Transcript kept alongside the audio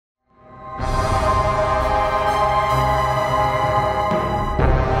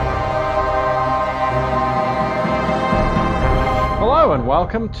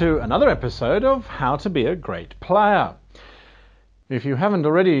welcome to another episode of How to Be a Great Player. If you haven't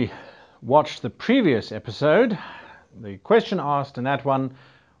already watched the previous episode, the question asked in that one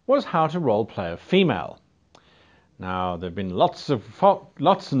was how to roleplay a female. Now, there have been lots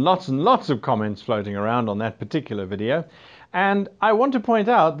and lots of comments floating around on that particular video, and I want to point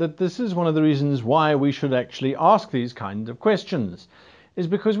out that this is one of the reasons why we should actually ask these kinds of questions, is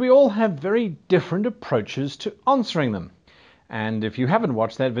because we all have very different approaches to answering them. And if you haven't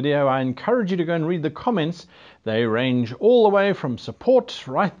watched that video, I encourage you to go and read the comments. They range all the way from support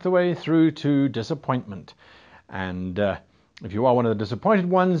right the way through to disappointment. And if you are one of the disappointed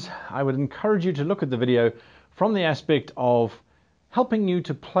ones, I would encourage you to look at the video from the aspect of helping you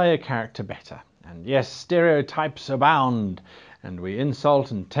to play a character better. And yes, stereotypes abound, and we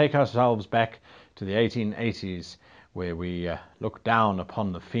insult and take ourselves back to the 1880s, where we look down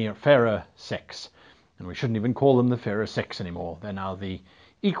upon the fairer sex. And we shouldn't even call them the fairer sex anymore. They're now the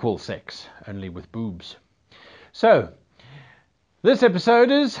equal sex, only with boobs. So, this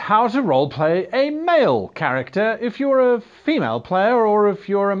episode is how to roleplay a male character if you're a female player, or if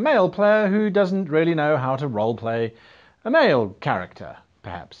you're a male player who doesn't really know how to roleplay a male character,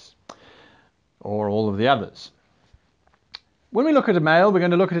 perhaps, or all of the others. When we look at a male, we're going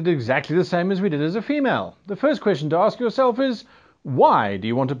to look at it exactly the same as we did as a female. The first question to ask yourself is, why do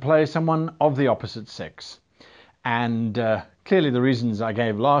you want to play someone of the opposite sex? And clearly the reasons I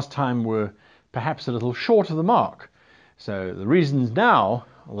gave last time were perhaps a little short of the mark. So the reasons now,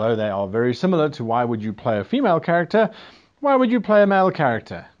 although they are very similar to why would you play a female character, why would you play a male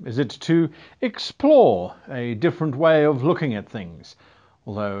character? Is it to explore a different way of looking at things?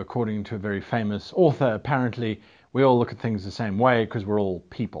 Although, according to a very famous author, apparently we all look at things the same way because we're all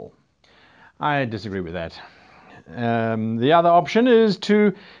people. I disagree with that. The other option is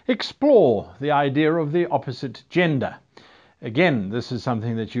to explore the idea of the opposite gender. Again, this is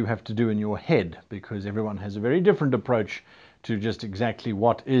something that you have to do in your head, because everyone has a very different approach to just exactly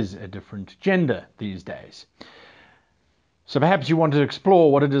what is a different gender these days. So perhaps you want to explore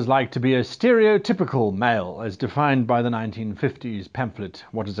what it is like to be a stereotypical male, as defined by the 1950s pamphlet,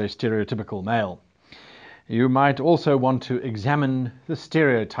 What is a Stereotypical Male? You might also want to examine the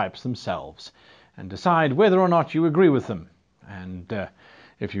stereotypes themselves and decide whether or not you agree with them. And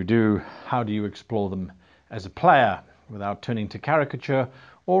if you do, how do you explore them as a player without turning to caricature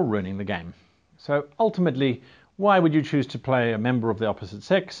or ruining the game? So ultimately, why would you choose to play a member of the opposite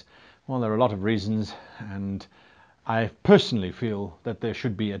sex? Well, there are a lot of reasons, and I personally feel that there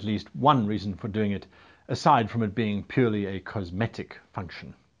should be at least one reason for doing it, aside from it being purely a cosmetic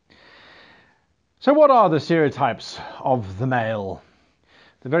function. So what are the stereotypes of the male?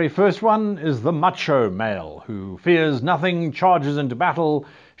 The very first one is the macho male, who fears nothing, charges into battle,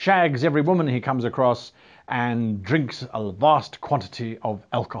 shags every woman he comes across, and drinks a vast quantity of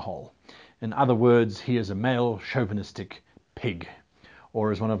alcohol. In other words, he is a male chauvinistic pig.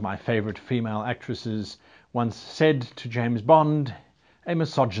 Or as one of my favorite female actresses once said to James Bond, a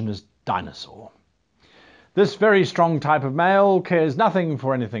misogynist dinosaur. This very strong type of male cares nothing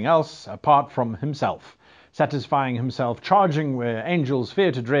for anything else apart from himself, satisfying himself charging where angels fear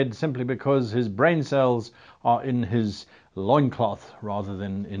to tread simply because his brain cells are in his loincloth rather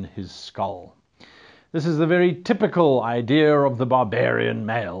than in his skull. This is the very typical idea of the barbarian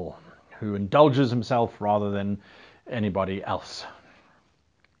male, who indulges himself rather than anybody else.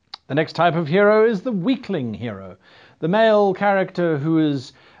 The next type of hero is the weakling hero, the male character who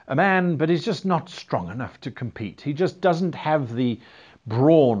is a man but he's just not strong enough to compete. He just doesn't have the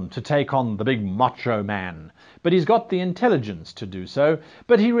brawn to take on the big macho man, but he's got the intelligence to do so,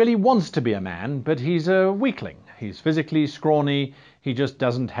 but he really wants to be a man, but he's a weakling. He's physically scrawny, he just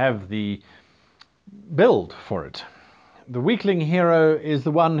doesn't have the build for it. The weakling hero is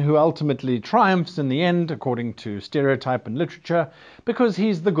the one who ultimately triumphs in the end, according to stereotype and literature, because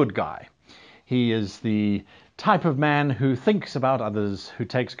he's the good guy. He is the type of man who thinks about others, who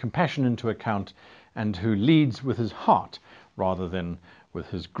takes compassion into account, and who leads with his heart rather than with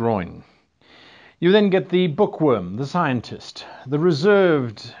his groin. You then get the bookworm, the scientist, the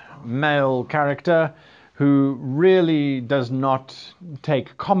reserved male character who really does not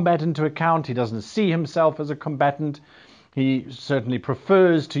take combat into account. He doesn't see himself as a combatant. He certainly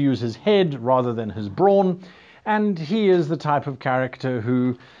prefers to use his head rather than his brawn, and he is the type of character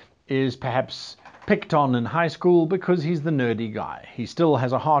who is perhaps picked on in high school because he's the nerdy guy. He still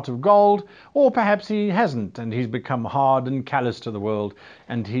has a heart of gold, or perhaps he hasn't, and he's become hard and callous to the world,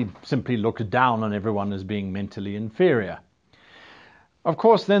 and he simply looks down on everyone as being mentally inferior. Of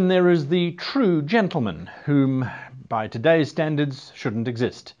course, then there is the true gentleman, whom by today's standards shouldn't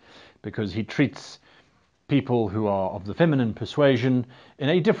exist, because he treats people who are of the feminine persuasion in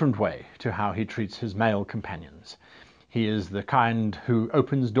a different way to how he treats his male companions. He is the kind who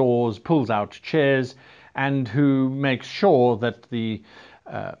opens doors, pulls out chairs, and who makes sure that the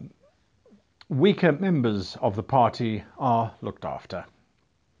weaker members of the party are looked after.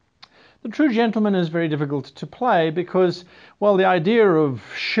 The true gentleman is very difficult to play because, well, the idea of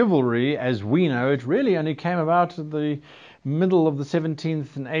chivalry as we know it really only came about in the middle of the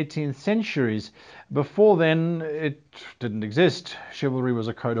 17th and 18th centuries. Before then, it didn't exist. Chivalry was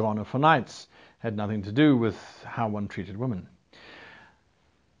a code of honor for knights. It had nothing to do with how one treated women.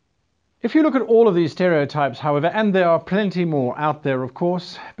 If you look at all of these stereotypes, however, and there are plenty more out there, of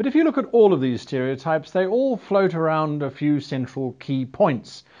course, but if you look at all of these stereotypes, they all float around a few central key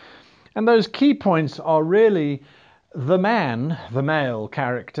points. And those key points are really the man, the male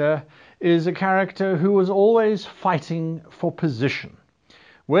character, is a character who is always fighting for position.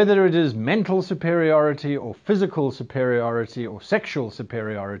 Whether it is mental superiority or physical superiority or sexual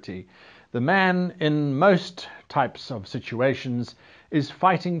superiority, the man in most types of situations is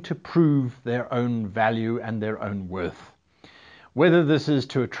fighting to prove their own value and their own worth. Whether this is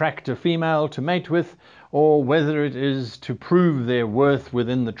to attract a female to mate with, or whether it is to prove their worth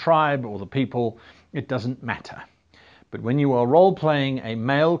within the tribe or the people, it doesn't matter. But when you are role-playing a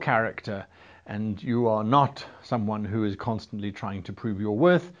male character and you are not someone who is constantly trying to prove your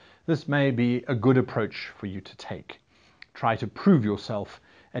worth, this may be a good approach for you to take. Try to prove yourself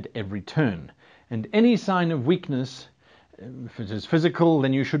at every turn. And any sign of weakness, if it is physical,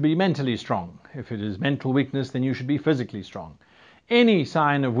 then you should be mentally strong. If it is mental weakness, then you should be physically strong. Any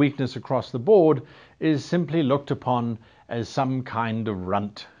sign of weakness across the board is simply looked upon as some kind of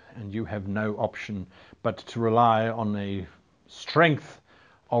runt, and you have no option but to rely on a strength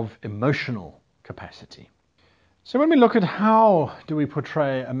of emotional capacity. So when we look at how do we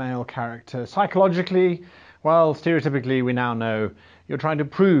portray a male character psychologically, well, stereotypically we now know you're trying to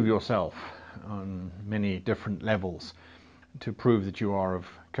prove yourself on many different levels, to prove that you are of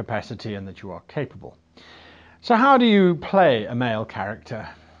capacity and that you are capable. So how do you play a male character?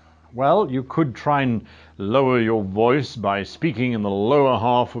 Well, you could try and lower your voice by speaking in the lower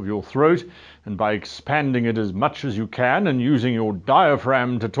half of your throat and by expanding it as much as you can and using your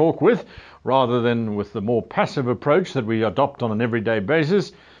diaphragm to talk with, rather than with the more passive approach that we adopt on an everyday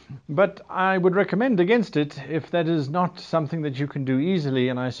basis. But I would recommend against it if that is not something that you can do easily,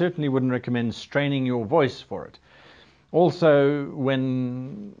 and I certainly wouldn't recommend straining your voice for it. Also,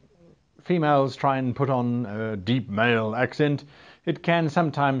 when females try and put on a deep male accent, it can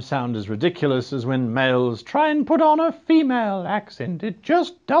sometimes sound as ridiculous as when males try and put on a female accent. It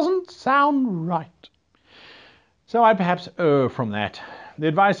just doesn't sound right. So I perhaps err from that. The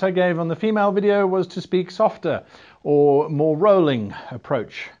advice I gave on the female video was to speak softer or more rolling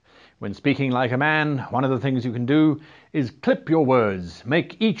approach. When speaking like a man, one of the things you can do is clip your words.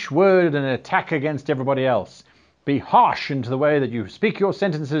 Make each word an attack against everybody else. Be harsh into the way that you speak your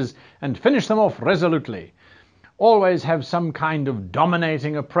sentences and finish them off resolutely. Always have some kind of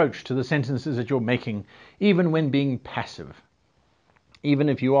dominating approach to the sentences that you're making, even when being passive. Even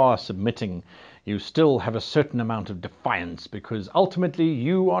if you are submitting, you still have a certain amount of defiance, because ultimately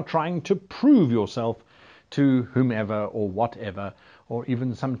you are trying to prove yourself to whomever or whatever, or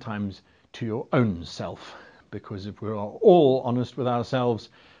even sometimes to your own self. Because if we are all honest with ourselves,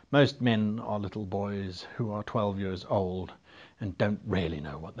 most men are little boys who are 12 years old and don't really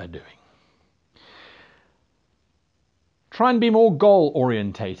know what they're doing. Try and be more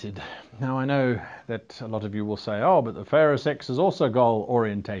goal-orientated. Now, I know that a lot of you will say, oh, but the fairer sex is also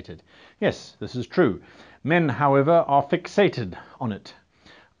goal-orientated. Yes, this is true. Men, however, are fixated on it.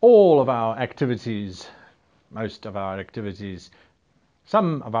 All of our activities, most of our activities,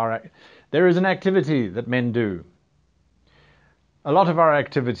 there is an activity that men do. A lot of our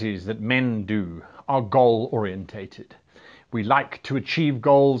activities that men do are goal-orientated. We like to achieve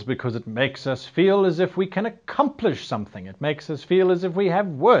goals because it makes us feel as if we can accomplish something. It makes us feel as if we have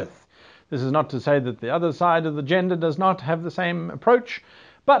worth. This is not to say that the other side of the gender does not have the same approach,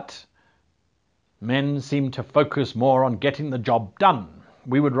 but men seem to focus more on getting the job done.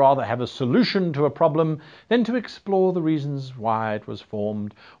 We would rather have a solution to a problem than to explore the reasons why it was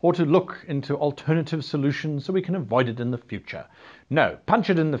formed, or to look into alternative solutions so we can avoid it in the future. No, punch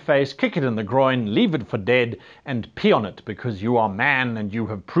it in the face, kick it in the groin, leave it for dead, and pee on it because you are man and you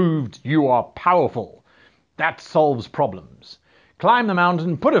have proved you are powerful. That solves problems. Climb the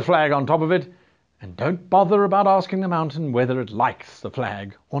mountain, put a flag on top of it, and don't bother about asking the mountain whether it likes the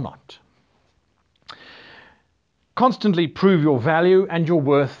flag or not. Constantly prove your value and your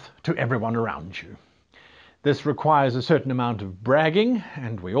worth to everyone around you. This requires a certain amount of bragging,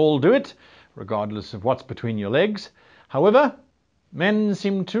 and we all do it, regardless of what's between your legs. However, men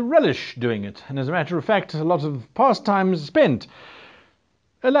seem to relish doing it, and as a matter of fact, a lot of pastime is spent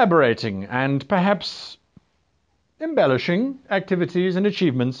elaborating and perhaps embellishing activities and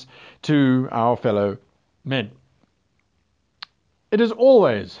achievements to our fellow men. It is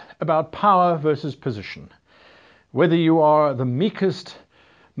always about power versus position. Whether you are the meekest,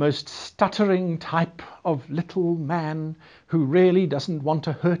 most stuttering type of little man who really doesn't want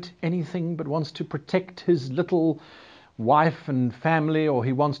to hurt anything but wants to protect his little wife and family, or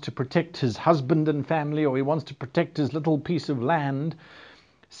he wants to protect his husband and family, or he wants to protect his little piece of land,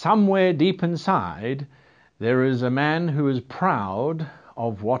 somewhere deep inside there is a man who is proud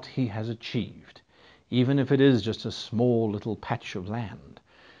of what he has achieved. Even if it is just a small little patch of land,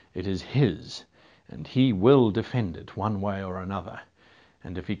 it is his, and he will defend it one way or another.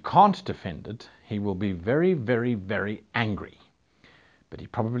 And if he can't defend it, he will be very, very, very angry. But he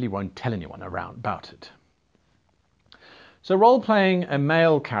probably won't tell anyone around about it. So role-playing a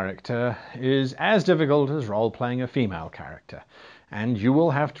male character is as difficult as role-playing a female character. And you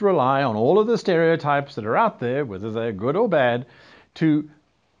will have to rely on all of the stereotypes that are out there, whether they're good or bad, to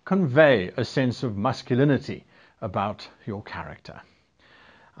convey a sense of masculinity about your character.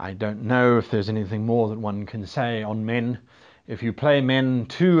 I don't know if there's anything more that one can say on men. If you play men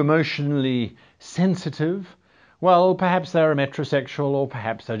too emotionally sensitive, well, perhaps they're a metrosexual, or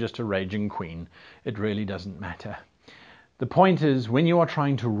perhaps they're just a raging queen. It really doesn't matter. The point is, when you are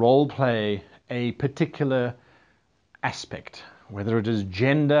trying to role play a particular aspect, whether it is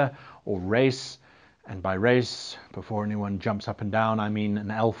gender or race, and by race, before anyone jumps up and down, I mean an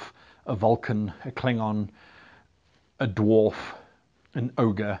elf, a Vulcan, a Klingon, a dwarf, an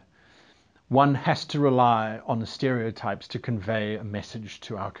ogre, one has to rely on the stereotypes to convey a message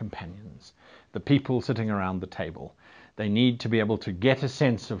to our companions, the people sitting around the table. They need to be able to get a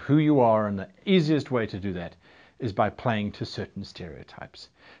sense of who you are, and the easiest way to do that is by playing to certain stereotypes.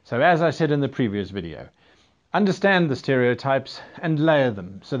 So as I said in the previous video, understand the stereotypes and layer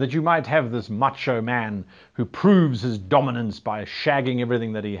them so that you might have this macho man who proves his dominance by shagging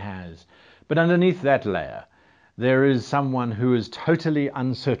everything that he has. But underneath that layer, there is someone who is totally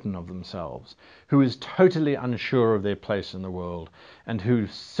uncertain of themselves, who is totally unsure of their place in the world, and who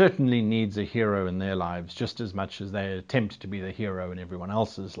certainly needs a hero in their lives just as much as they attempt to be the hero in everyone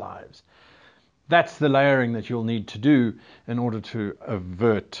else's lives. That's the layering that you'll need to do in order to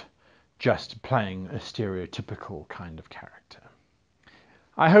avert just playing a stereotypical kind of character.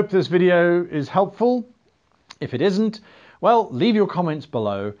 I hope this video is helpful. If it isn't, well, leave your comments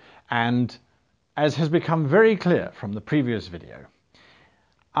below, and as has become very clear from the previous video,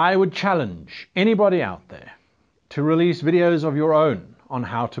 I would challenge anybody out there to release videos of your own on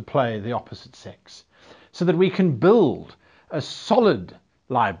how to play the opposite sex, so that we can build a solid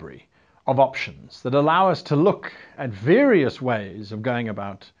library of options that allow us to look at various ways of going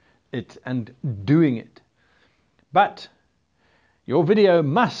about it and doing it. But your video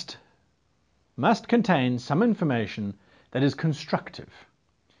must contain some information that is constructive.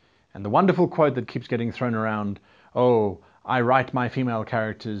 And the wonderful quote that keeps getting thrown around, oh, I write my female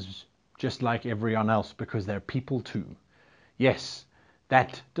characters just like everyone else because they're people too. Yes,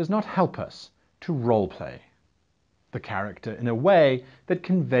 that does not help us to roleplay the character in a way that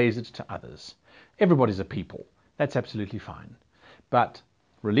conveys it to others. Everybody's a people. That's absolutely fine. But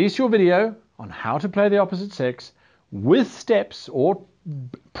release your video on how to play the opposite sex with steps or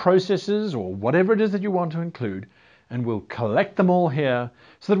processes or whatever it is that you want to include, and we'll collect them all here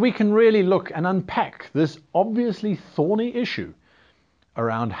so that we can really look and unpack this obviously thorny issue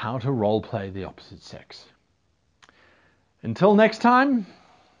around how to roleplay the opposite sex. Until next time,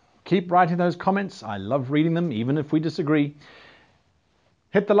 keep writing those comments. I love reading them, even if we disagree.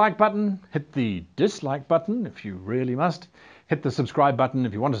 Hit the like button, hit the dislike button if you really must, hit the subscribe button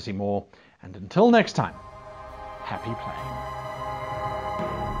if you want to see more, and until next time, happy playing.